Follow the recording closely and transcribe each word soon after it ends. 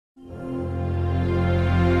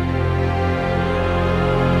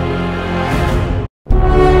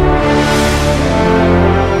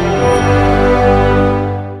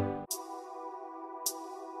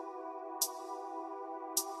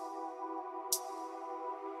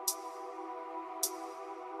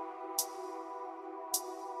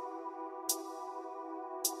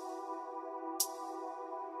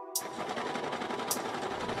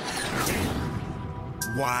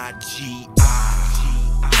YGI.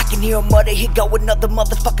 I can hear a mother, here go another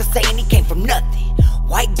motherfucker saying he came from nothing.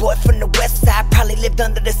 White boy from the west side, probably lived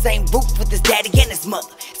under the same roof with his daddy and his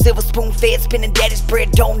mother. Silver spoon fed, spinning daddy's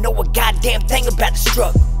bread, don't know a goddamn thing about the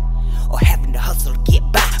struggle or having to hustle to get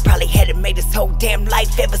by. Probably hadn't made his whole damn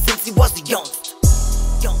life ever since he was a youngster.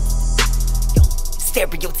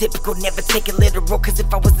 Stereotypical, never take it literal, cause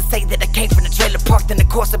if I was to say that I came from the trailer park, then of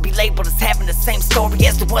course I'd be labeled as having the same story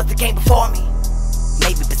as the ones that came before me.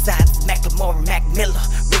 Maybe besides Macklemore and Mac Miller,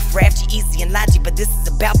 Riff Raff, G-Eazy and Logic, but this is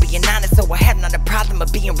about being honest, so I have not a problem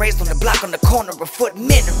of being raised on the block on the corner of Foot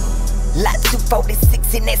Mineral. Lot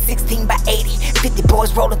 246 in that 16 by 80, 50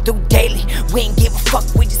 boys rolling through daily. We ain't give a fuck,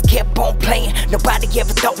 we just kept on playing. Nobody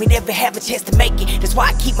ever thought we'd ever have a chance to make it. That's why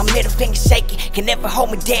I keep my middle finger shaking. Can never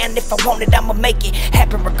hold me down, if I want it I'ma make it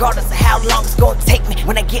happen regardless of how long it's gonna take me.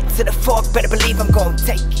 When I get to the fork, better believe I'm gonna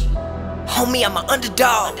take it. Homie, I'm an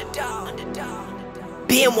underdog,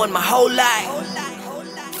 been one my whole life.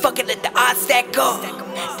 Fucking let the odds stack up,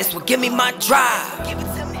 that's what give me my drive.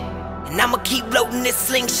 And I'ma keep loading this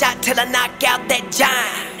slingshot till I knock out that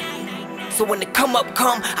giant. So when the come up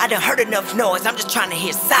come, I done heard enough noise, I'm just trying to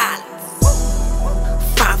hear silence.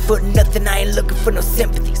 5 foot nothing, I ain't looking for no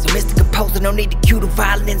sympathy. So Mr. Composer, no need to cue the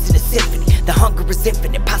violins in the symphony. The hunger is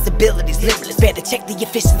infinite, possibilities limitless. Better check the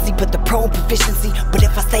efficiency, put the pro in proficiency. But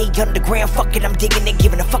if I stay underground, fuck it, I'm digging it.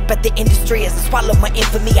 Giving a fuck about the industry as I swallow my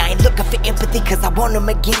infamy. I ain't looking for empathy, cause I want them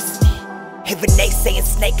against me. Every naysaying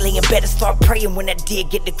snake laying, better start praying. When that did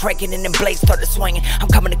get to cracking and them blades started swinging, I'm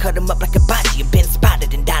coming to cut him up like a bocce. And been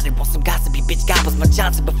spotted and dotted on some gossipy bitch gobbles my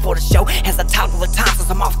Johnson before the show. As I talk with tonsils,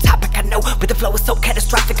 I'm off topic, I know, but the flow is so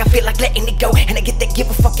catastrophic, I feel like letting it go. And I get that give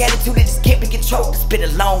a fuck attitude that just can't be controlled. It's been a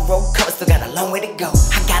long road, cover still got a long way to go.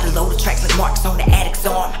 I got a load of tracks like marks on the addict's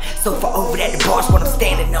arm, so far over that the bar's what I'm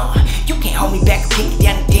standing on. You can't hold me back or kick me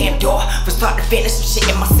down the damn door. From start to finish, some shit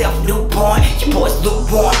in myself newborn. Your boy's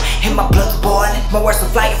lukewarm, and my blood's boiling. My words will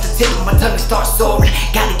fly off the tip and my tongue start soaring.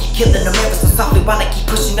 Gotta keep killing them ever so softly while I keep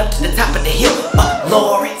pushing up to the top of the hill.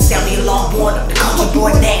 Lord, sound the alarm born up, the country boy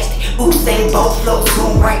nasty. Usain Bolt flows,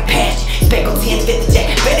 zoom right past you. Speckle 10, 50 jack,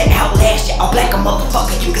 better outlast you. All black a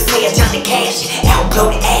motherfucker, you can say a Johnny Cash.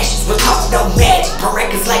 Outblow the ashes, we're talking no magic. Per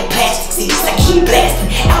records like plastic, see this I keep blasting.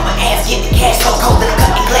 Out my ass, get the cash, so cold that I'm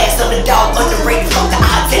cutting glass. Underdog, underrated, fuck the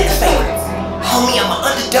odds and the favorites. Homie, I'm an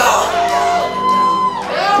underdog,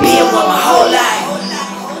 being one my whole life.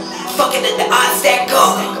 Fucking let the odds stack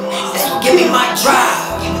up, that's what give me my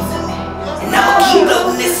drive. And I'ma keep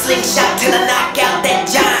loading this slingshot till I knock out that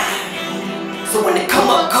giant. So when the come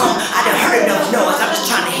up come, I done heard enough noise, I'm just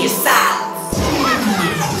trying to hear silence.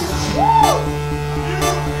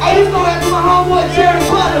 Hey, this go out to my homeboy Jerry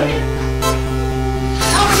Potter.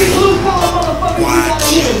 I'm gonna get blue collar motherfuckers you got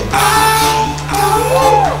here.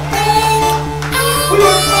 We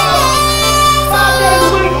work 5 days a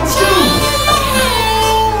week for 2.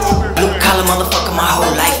 Blue collar motherfucker my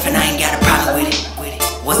whole life, and I ain't got a problem with it.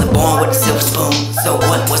 Wasn't born with a silver spoon, so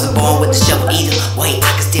what? Wasn't born with a shovel either. Wait,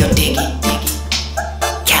 I can still dig it.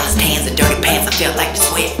 Calloused hands and dirty pants, I felt like the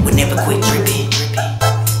sweat would never quit dripping.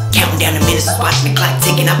 Counting down the minutes, just watching the clock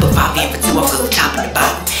ticking. I put 5 in for 2 off the top and the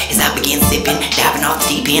bottom. As I begin sipping, diving off the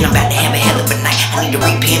deep end, I'm about to have a hell of a night. I need to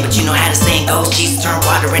repent, but you know how the saying goes. Jesus turned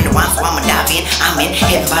water into wine, so I'ma dive in. I'm in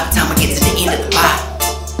heaven by the time I get to the end of the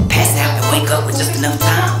bottom. Pass out and wake up with just enough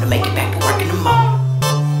time to make it back to work in the morning.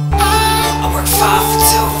 I work 5 for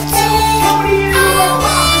 2. How many years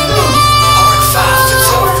you work 5 for 2?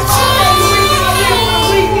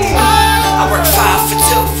 I work 5 for 2.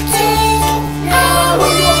 I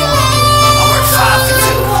work 5 for 2. I work 5 for 2.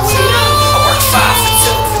 I work 5 for 2.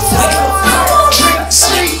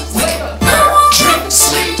 Wake up, drink,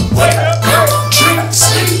 sleep, wake up, drink,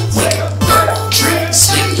 sleep, wake up, drink,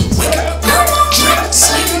 sleep, wake up, drink,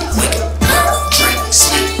 sleep, wake up, drink,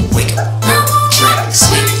 sleep, wake up, drink, sleep, wake up, drink,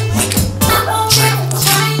 sleep, wake up, drink.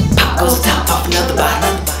 Pop goes top off another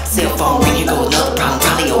bottle. Cell phone ring, here goes another problem.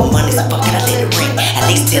 Probably owe money, so fuck it, I let it ring. At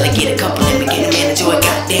least till I get a couple in me, get a man enjoy a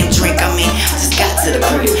goddamn drink. I mean, I just got to the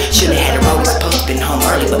crib. Should've had a road, supposed to been home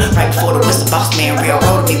early, but right before the whistle boss man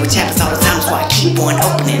railroaded me, which happens all the time, so I keep on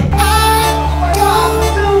opening.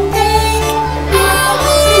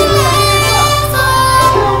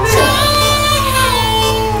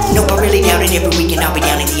 Nope, I really doubt it. Every weekend I'll be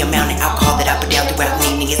down in the amount of alcohol that I put down throughout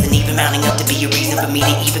the evening isn't even mounting up to be a reason for me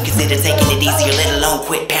to even consider taking it easier, let alone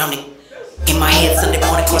quit pounding. In my head, Sunday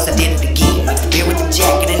morning, of course I did it again. Mixed the beer with the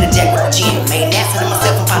jacket and the jack with the gin. Made an ass out of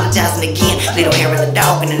myself, apologizing again. Little hair of the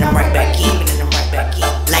dog and in the